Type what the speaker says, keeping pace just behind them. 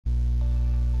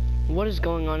What is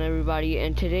going on, everybody?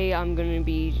 And today I'm going to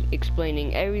be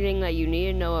explaining everything that you need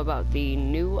to know about the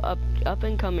new up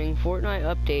and coming Fortnite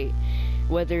update,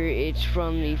 whether it's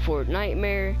from the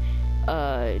Fortnitemare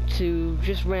to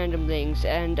just random things.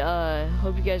 And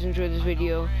hope you guys enjoy this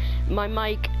video. My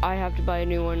mic, I have to buy a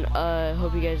new one.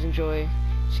 Hope you guys enjoy.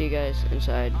 See you guys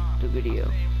inside the video.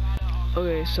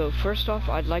 Okay, so first off,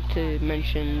 I'd like to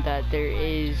mention that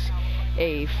there's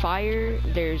a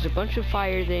bunch of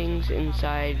fire things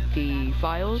inside the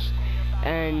files,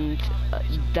 and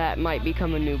that might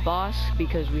become a new boss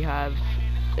because we have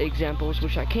examples,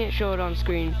 which I can't show it on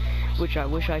screen, which I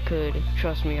wish I could.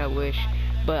 Trust me, I wish,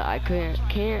 but I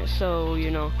can't, so you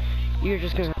know, you're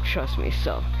just gonna have to trust me.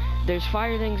 So there's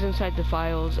fire things inside the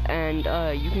files, and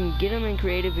you can get them in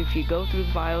creative if you go through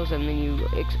the files and then you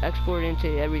export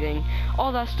into everything,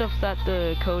 all that stuff that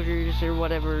the coders or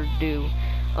whatever do.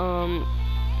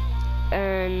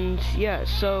 And yeah,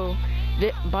 so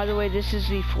by the way, this is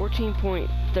the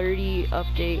 14.30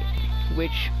 update,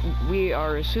 which we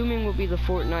are assuming will be the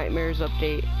Fortnitemares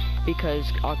update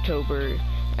because October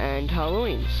and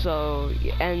Halloween. So,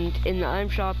 and in the item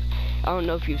shop, I don't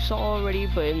know if you saw already,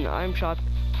 but in the item shop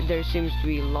there seems to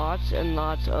be lots and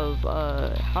lots of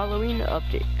Halloween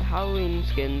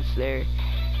skins there.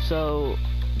 So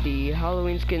the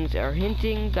Halloween skins are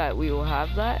hinting that we will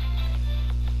have that.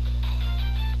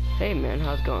 Hey man,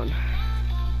 how's it going?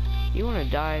 You wanna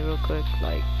die real quick,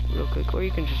 or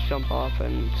you can just jump off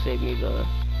and save me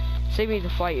the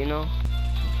fight, you know?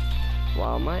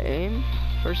 Wow, my aim.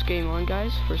 First game on,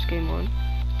 guys. First game on.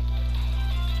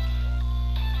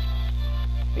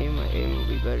 Maybe my aim will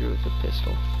be better with a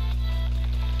pistol.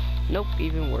 Nope,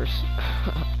 even worse.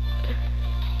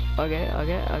 Okay.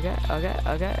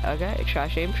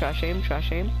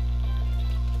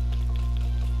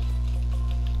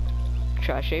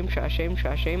 Trash aim. Trash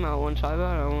aim. I don't want to talk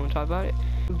about it.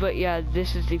 But yeah,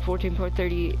 this is the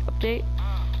 14.30 update.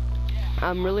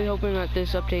 I'm really hoping that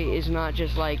this update is not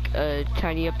just like a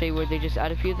tiny update where they just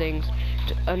add a few things.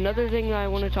 Another thing that I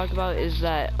want to talk about is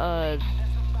that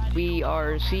we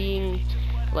are seeing,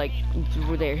 like,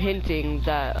 they're hinting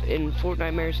that in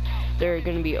Fortnitemares there are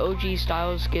going to be OG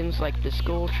style skins like the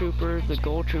Skull Trooper, the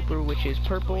Gold Trooper, which is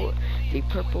purple, the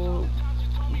purple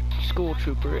School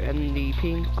Trooper, and the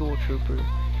pink Gold Trooper.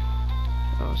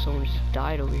 Oh, someone just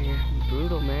died over here.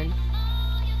 Brutal, man.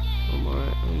 Come on,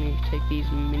 let me take these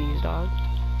minis, dog.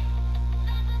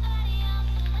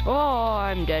 Oh,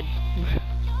 I'm dead.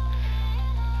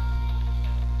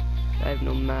 I have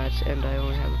no mats, and I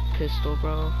only have a pistol,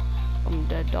 bro. I'm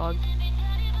dead, dog.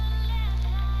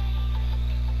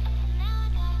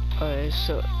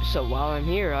 So while I'm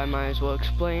here, I might as well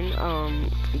explain.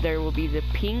 There will be the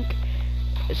pink,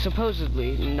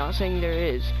 supposedly, not saying there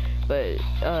is, but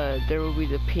there will be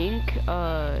the pink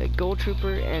Gold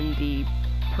Trooper and the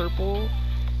purple,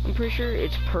 I'm pretty sure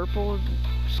it's purple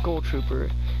Skull Trooper,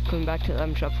 coming back to the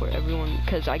item shop for everyone,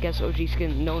 because I guess OG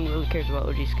skin, no one really cares about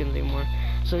OG skins anymore,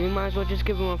 so you might as well just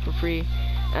give them up for free.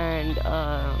 And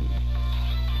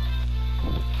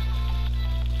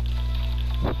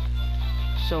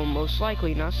so most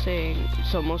likely,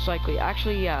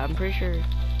 actually, yeah, I'm pretty sure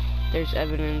there's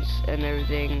evidence and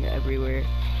everything everywhere,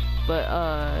 but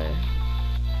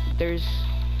there's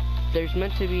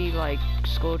meant to be like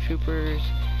Skull Trooper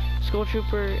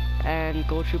and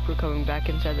Gold Trooper coming back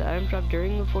inside the item shop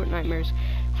during the Fortnitemares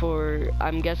for,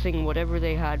 I'm guessing, whatever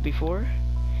they had before,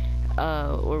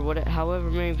 or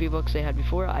however many V-Bucks they had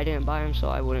before. I didn't buy them, so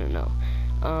I wouldn't know.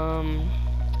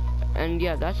 And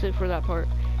yeah, that's it for that part.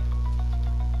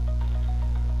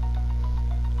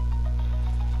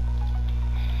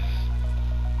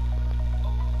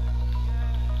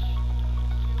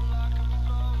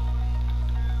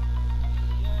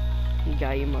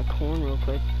 Gotta eat my corn real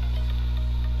quick.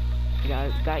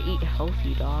 Gotta eat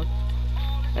healthy, dog.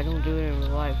 I don't do it in real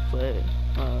life, but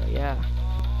yeah.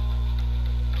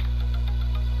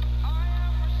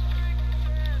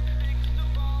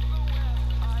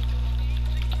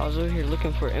 I was over here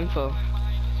looking for info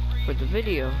for the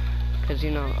video, cause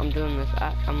you know I'm doing this.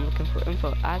 I'm looking for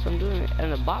info as I'm doing it,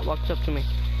 and a bot walks up to me.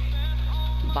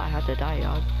 The bot had to die,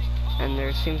 dog. And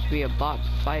there seems to be a bot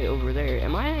fight over there.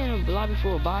 Am I in a lobby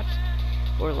full of bots?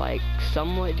 Or like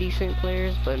somewhat decent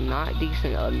players, but not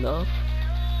decent enough?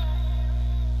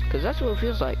 Cause that's what it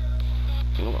feels like.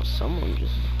 Oh, someone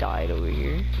just died over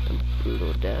here. A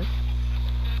brutal death.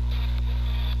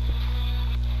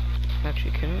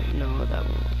 Actually, can I? No, that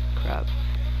one. Crap.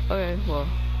 Okay, well,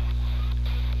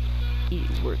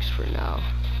 it works for now.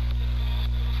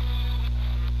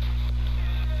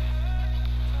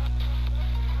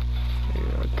 There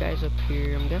are guys up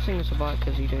here. I'm guessing it's a bot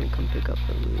because he didn't come pick up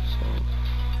the loot, so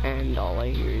and all I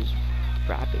hear is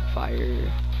rapid fire.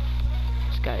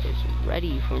 This guy is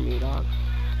ready for me, dog.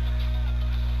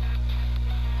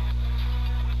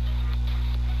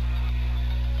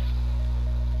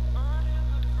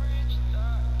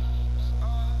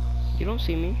 You don't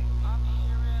see me.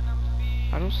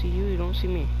 I don't see you, you don't see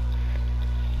me.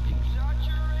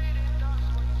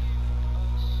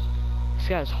 This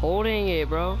guy's holding it,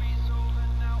 bro.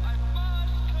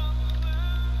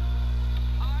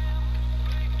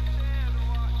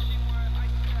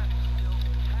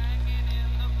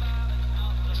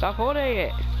 Stop holding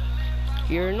it.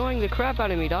 You're annoying the crap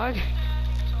out of me, dog.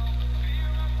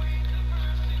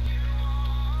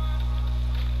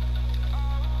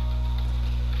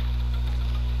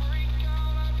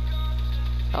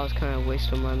 That was kind of a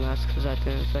waste of my mask because that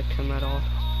didn't affect him at all.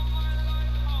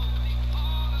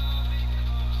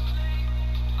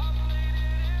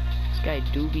 This guy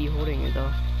do be holding it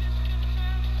though.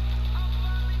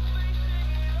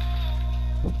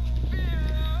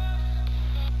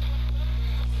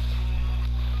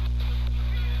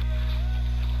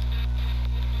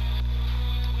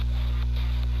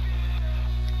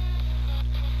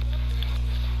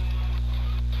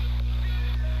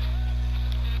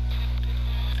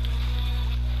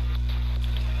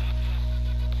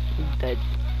 Dead.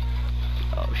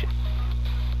 Oh shit.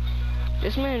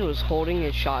 This man was holding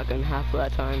his shotgun half of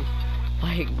that time.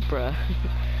 Like, bruh.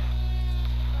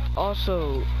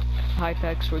 Also,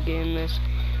 Hypex were getting this.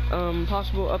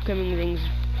 Possible upcoming things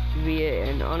via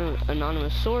an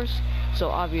anonymous source. So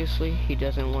obviously he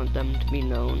doesn't want them to be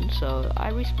known. So I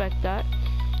respect that.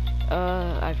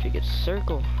 I have to get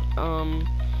circle.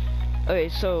 Okay,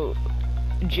 so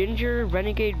Ginger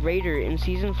Renegade Raider in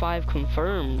season 5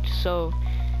 confirmed. So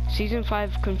season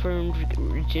 5 confirmed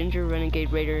Ginger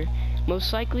Renegade Raider.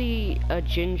 Most likely a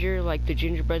Ginger, like the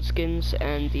gingerbread skins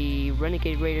and the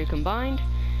Renegade Raider combined,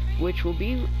 which will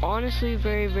be honestly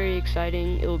very, very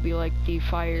exciting. It will be like the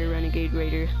Fire Renegade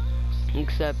Raider,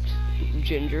 except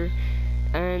Ginger.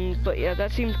 But yeah,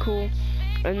 that seemed cool.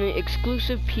 And the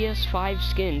exclusive PS5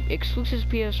 skin. Exclusive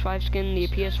PS5 skin. The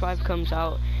PS5 comes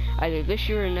out either this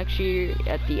year or next year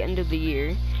at the end of the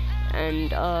year.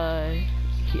 And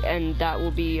that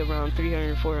will be around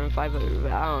 300, 400,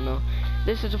 500, I don't know.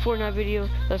 This is a Fortnite video,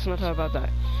 let's not talk about that.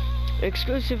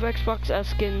 Exclusive Xbox S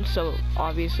skin, so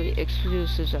obviously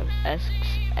exclusive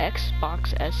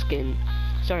Xbox S skin.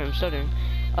 Sorry, I'm stuttering.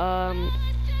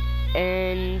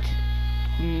 And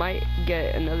might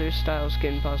get another style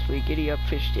skin, possibly. Giddy Up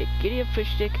Fish Stick. Giddy Up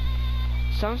Fish Stick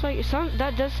sounds like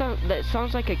that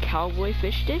sounds like a cowboy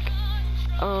fish stick.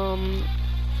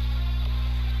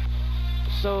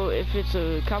 So if it's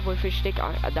a cowboy fish stick,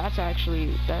 that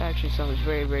actually sounds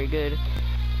very, very good.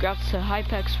 Congrats to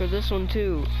Hypex for this one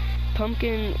too.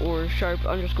 Pumpkin or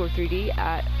sharp_3D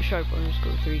at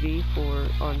sharp_3D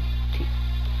on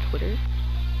Twitter.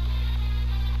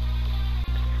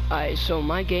 Alright, so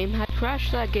my game had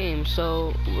crashed that game,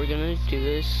 so we're gonna do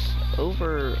this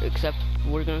over. Except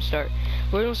we're gonna start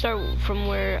from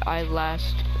where I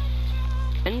last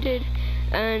ended.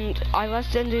 And I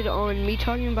last ended on me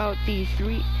talking about the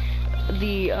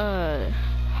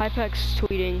Hypex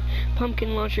tweeting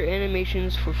pumpkin launcher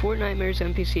animations for Fortnitemares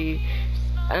NPC,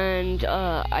 and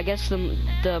I guess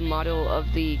the model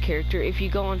of the character. If you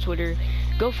go on Twitter,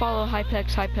 go follow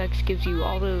Hypex. Hypex gives you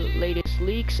all the latest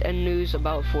leaks and news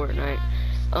about Fortnite.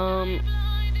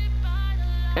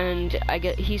 And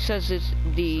he says it's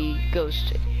the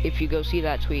ghost. If you go see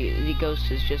that tweet, the ghost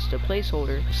is just a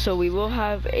placeholder. So we will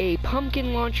have a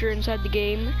pumpkin launcher inside the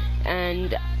game,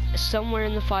 and somewhere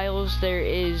in the files there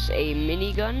is a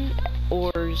minigun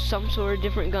or some sort of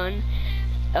different gun.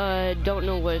 Don't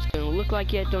know what it's gonna look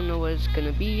like yet, don't know what it's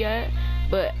gonna be yet,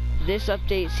 but this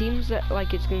update seems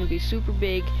like it's gonna be super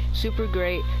big, super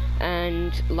great,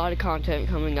 and a lot of content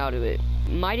coming out of it.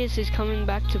 Midas is coming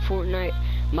back to Fortnite.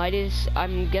 Midas,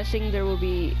 I'm guessing there will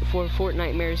be, for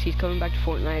Fortnitemares, he's coming back to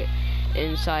Fortnite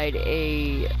inside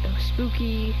a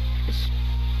spooky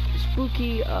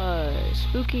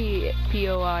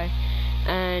POI,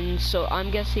 and so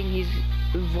I'm guessing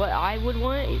what I would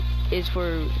want is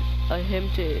for him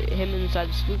inside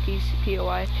the spooky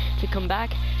POI to come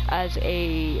back as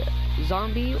a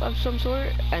zombie of some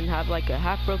sort and have like a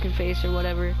half broken face or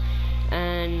whatever.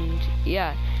 And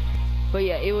yeah, but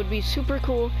yeah, it would be super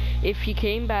cool if he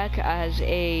came back as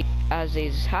a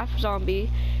half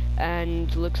zombie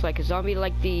and looks like a zombie,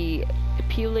 like the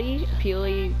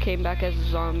Peely came back as a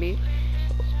zombie,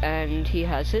 and he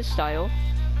has his style.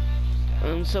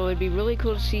 And so it'd be really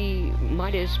cool to see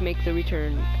Midas make the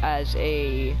return as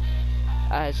a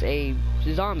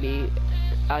zombie,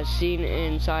 as seen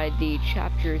inside the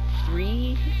chapter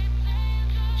 3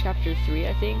 chapter 3,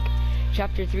 I think.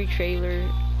 Chapter 3 trailer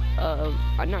of,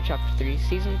 not chapter 3,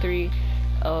 season 3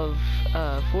 of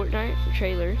Fortnite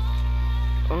trailer.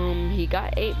 He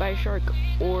got ate by a shark,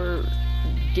 or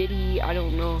did he? I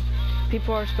don't know.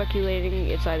 People are speculating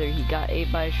it's either he got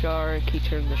ate by a shark, he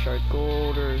turned the shark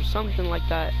gold, or something like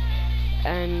that.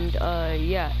 And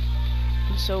yeah,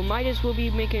 so Midas will be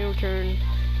making a return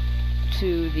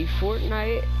to the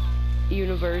Fortnite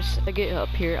universe. I get up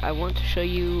here, I want to show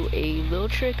you a little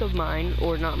trick of mine,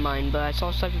 or not mine, but I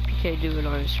saw CypherPK do it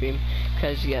on his stream,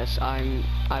 because yes, I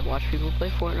watch people play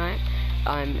Fortnite.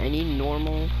 I'm any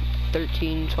normal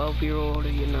 13, 12-year-old,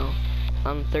 you know.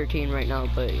 I'm 13 right now,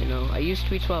 but you know, I used to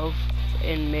be 12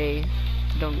 in May,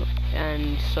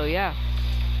 and so yeah.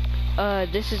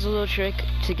 This is a little trick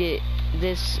to get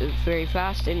this very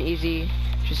fast and easy.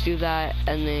 Just do that,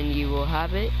 and then you will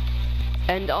have it.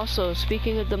 And also,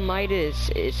 speaking of the Midas,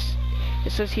 it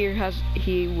says here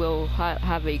he will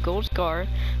have a gold scar,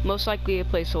 most likely a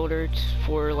placeholder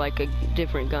for like a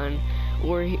different gun,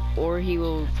 or he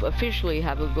will officially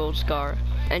have a gold scar,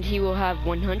 and he will have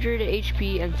 100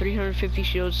 HP and 350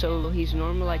 shields. So he's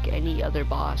normal like any other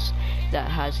boss that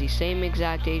has the same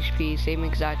exact HP, same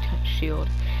exact shield.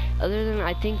 Other than,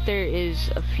 I think there is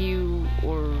a few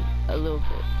or a little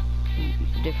bit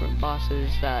different bosses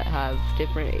that have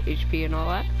different HP and all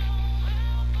that.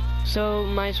 So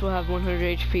Midas will have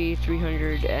 100 HP,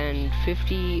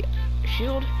 350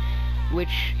 shield,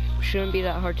 which shouldn't be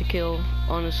that hard to kill.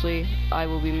 Honestly, I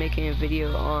will be making a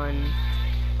video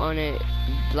on it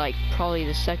like probably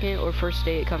the second or first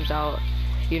day it comes out.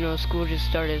 You know, school just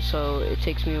started, so it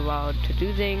takes me a while to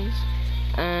do things.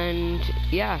 And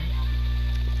yeah,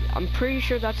 I'm pretty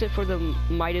sure that's it for the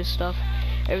Midas stuff.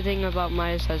 Everything about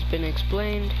Midas has been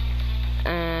explained,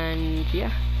 and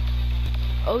yeah.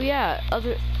 Oh yeah,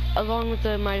 along with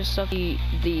the Midas stuff,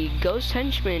 the Ghost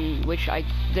Henchman, which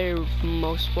there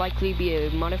most likely be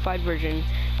a modified version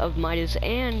of Midas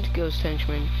and Ghost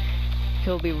Henchman.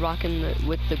 He'll be rocking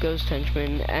with the Ghost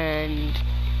Henchman, and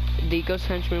the Ghost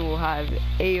Henchman will have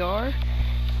AR,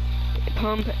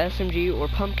 pump, SMG, or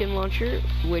pumpkin launcher,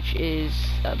 which is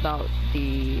about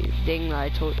the thing that I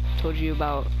told you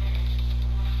about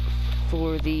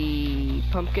for the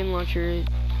pumpkin launcher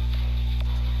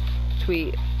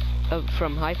tweet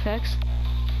from Hypex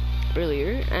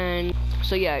earlier. And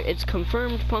so yeah, it's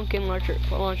confirmed pumpkin launcher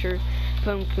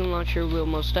will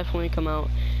most definitely come out.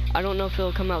 I don't know if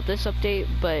it'll come out this update,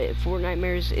 but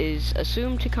Fortnitemares is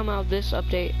assumed to come out this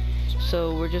update,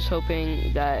 so we're just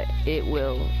hoping that it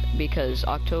will, because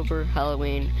October,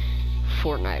 Halloween,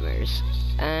 Fortnitemares.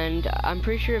 And I'm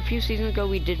pretty sure a few seasons ago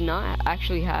we did not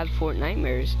actually have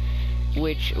Fortnitemares,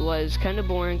 which was kind of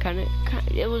boring,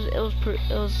 it was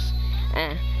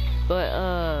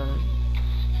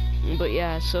but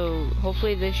yeah, so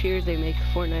hopefully this year they make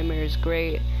Fortnitemares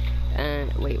great.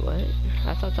 And wait, what?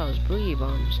 I thought that was boogie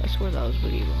bombs. I swear that was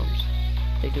boogie bombs.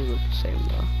 They do look the same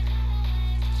though.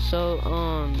 So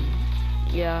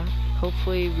yeah,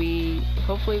 hopefully we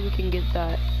can get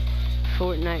that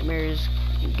Fortnitemares,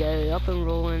 get it up and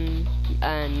rolling,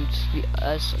 and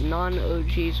us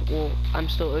non-OGs, well, I'm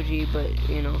still OG, but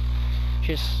you know,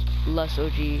 just less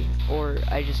OG, or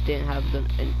I just didn't have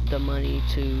the money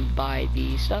to buy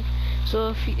the stuff.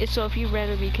 So if you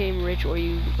randomly became rich, or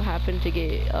you happen to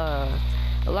get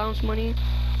allowance money,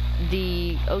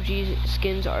 the OG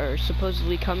skins are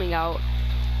supposedly coming out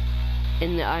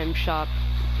in the item shop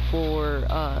for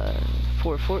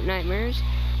Fortnitemares,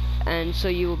 and so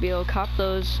you will be able to cop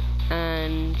those.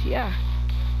 And yeah,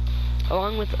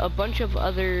 along with a bunch of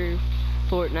other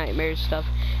Fortnitemares stuff.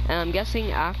 And I'm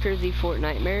guessing after the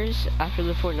Fortnitemares,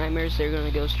 they're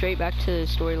gonna go straight back to the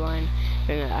storyline.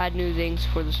 They're gonna add new things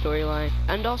for the storyline.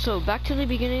 And also, back to the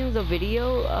beginning of the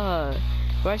video,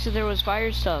 where I said there was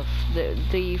fire stuff.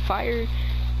 The fire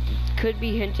could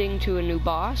be hinting to a new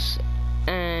boss,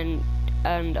 and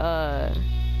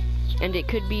it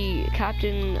could be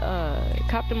Captain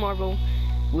Marvel,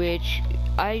 which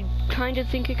I kind of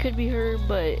think it could be her,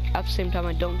 but at the same time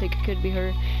I don't think it could be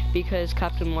her, because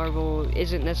Captain Marvel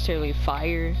isn't necessarily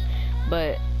fire,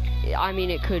 but I mean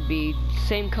it could be.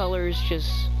 Same colors,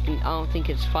 just I don't think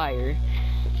it's fire.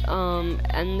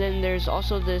 And then there's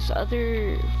also this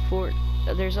other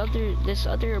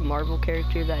Marvel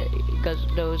character that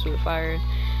goes with fire,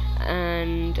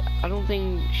 and I don't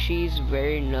think she's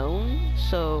very known.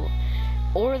 So,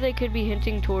 or they could be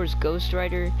hinting towards Ghost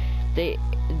Rider.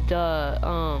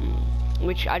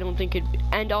 Which I don't think it,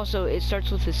 and also it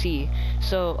starts with a C,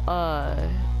 so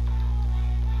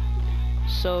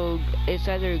it's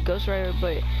either Ghost Rider,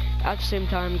 but at the same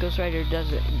time Ghost Rider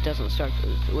doesn't start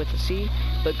with a C,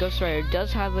 but Ghost Rider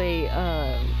does have a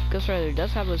Ghost Rider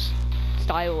does have a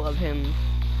style of him.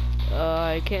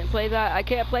 I can't play that. I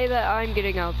can't play that. I'm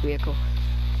getting out of the vehicle.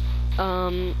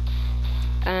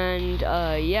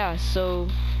 Yeah, so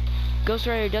Ghost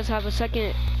Rider does have a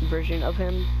second version of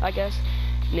him, I guess.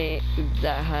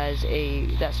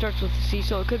 That starts with a C,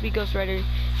 so it could be Ghost Rider,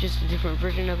 just a different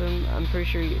version of him. I'm pretty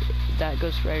sure that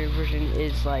Ghost Rider version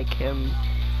is like him,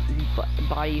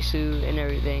 bodysuit and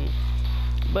everything.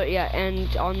 But yeah,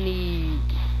 and on the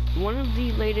one of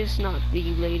the latest, not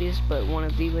the latest, but one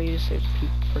of the latest, there's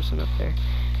a person up there.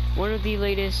 One of the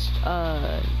latest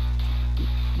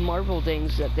Marvel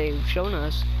things that they've shown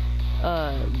us,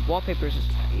 wallpapers,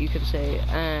 you could say,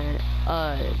 and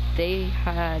they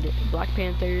had Black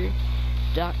Panther,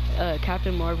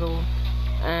 Captain Marvel,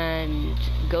 and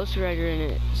Ghost Rider in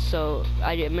it. So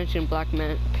I didn't mention Black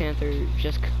Panther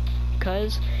just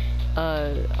cause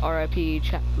R.I.P.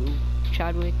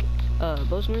 Chadwick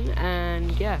Boseman,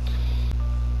 and yeah,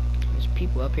 there's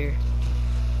people up here.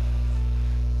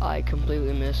 I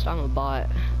completely missed. I'm a bot.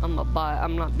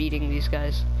 I'm not beating these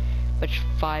guys. But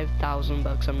 5,000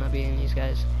 bucks, I'm not beating these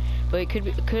guys. But it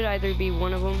could either be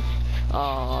one of them.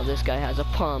 Oh, this guy has a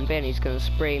pump and he's gonna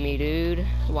spray me, dude.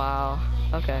 Wow.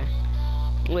 Okay.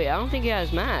 Wait, I don't think he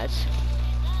has mats.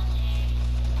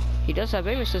 He does have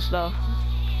aim assist though.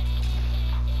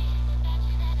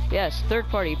 Yes, third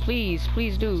party, please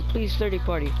do, please third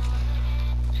party.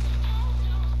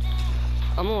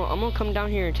 I'm gonna come down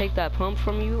here and take that pump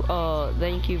from you.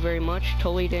 Thank you very much.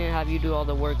 Totally didn't have you do all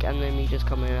the work and then me just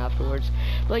come in afterwards.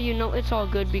 But you know, it's all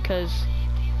good because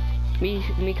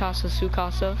mi casa su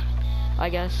casa, I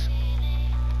guess.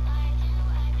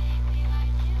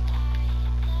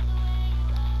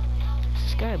 Is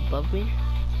this guy above me?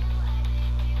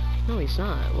 No, he's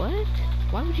not. What?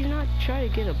 Why would you not try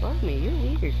to get above me?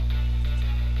 You're weird.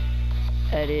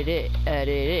 Edit it, edit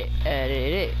it,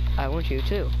 edit it. I want you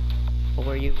to.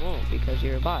 Or you won't because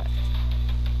you're a bot.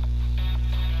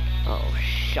 Oh,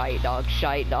 shite dog,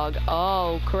 shite dog.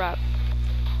 Oh, crap.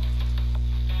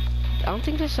 I don't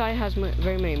think this guy has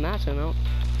very many mats, I know.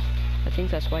 I think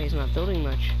that's why he's not building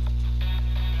much.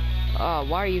 Oh,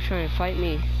 why are you trying to fight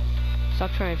me?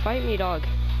 Stop trying to fight me, dog.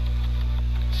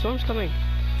 Storm's coming.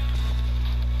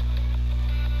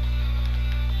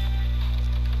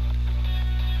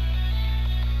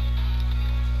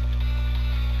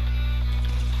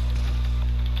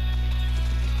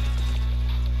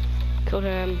 Killed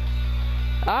him.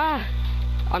 Ah!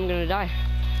 I'm gonna die.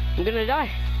 I'm gonna die.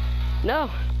 No!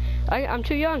 I'm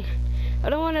too young. I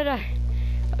don't wanna die.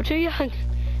 I'm too young.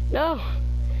 No!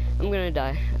 I'm gonna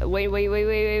die. Wait.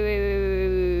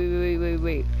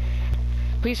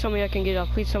 Please tell me I can get off.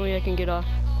 Please tell me I can get off.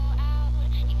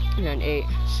 And 8,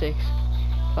 6,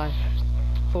 5,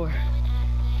 4,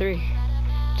 3,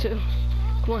 2.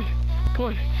 Come on. Come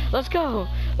on. Let's go.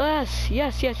 Yes.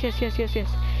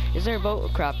 Is there a boat? Oh,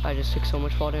 crap, I just took so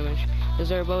much fall damage. Is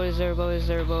there a boat? Is there a boat? Is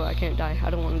there a boat? I can't die. I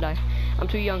don't want to die. I'm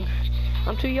too young.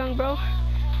 I'm too young, bro.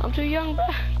 I'm too young, bro.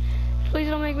 Please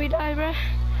don't make me die, bro.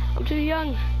 I'm too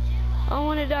young. I don't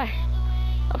want to die.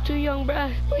 I'm too young,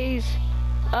 bro. Please.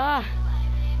 Let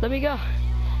me go.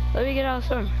 Let me get out of the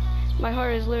storm. My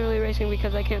heart is literally racing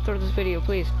because I can't throw this video.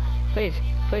 Please. Please.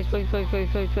 Please.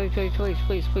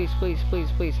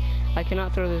 I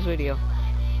cannot throw this video.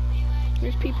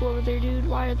 There's people over there, dude.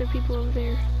 Why are there people over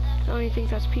there? I don't even think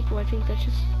that's people. I think that's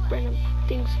just random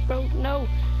things, bro. No.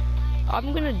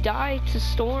 I'm gonna die to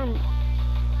storm.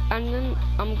 And then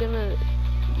I'm gonna,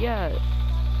 yeah.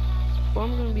 Well,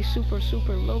 I'm gonna be super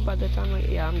low by the time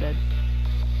I'm dead.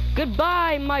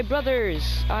 Goodbye, my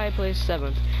brothers. I placed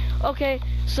 7th. Okay,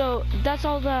 so that's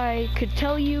all that I could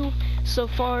tell you so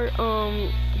far.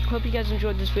 Hope you guys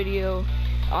enjoyed this video.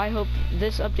 I hope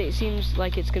this update seems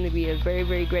like it's going to be a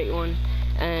very great one,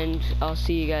 and I'll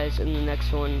see you guys in the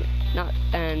next one.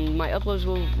 And my uploads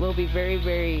will be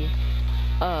very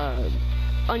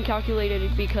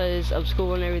uncalculated because of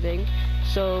school and everything.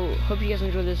 So hope you guys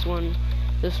enjoyed this one.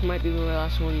 This might be my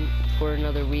last one for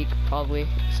another week probably.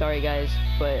 Sorry guys,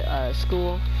 but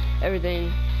school,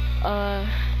 everything.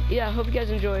 Yeah, hope you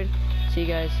guys enjoyed. See you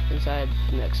guys inside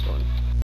the next one.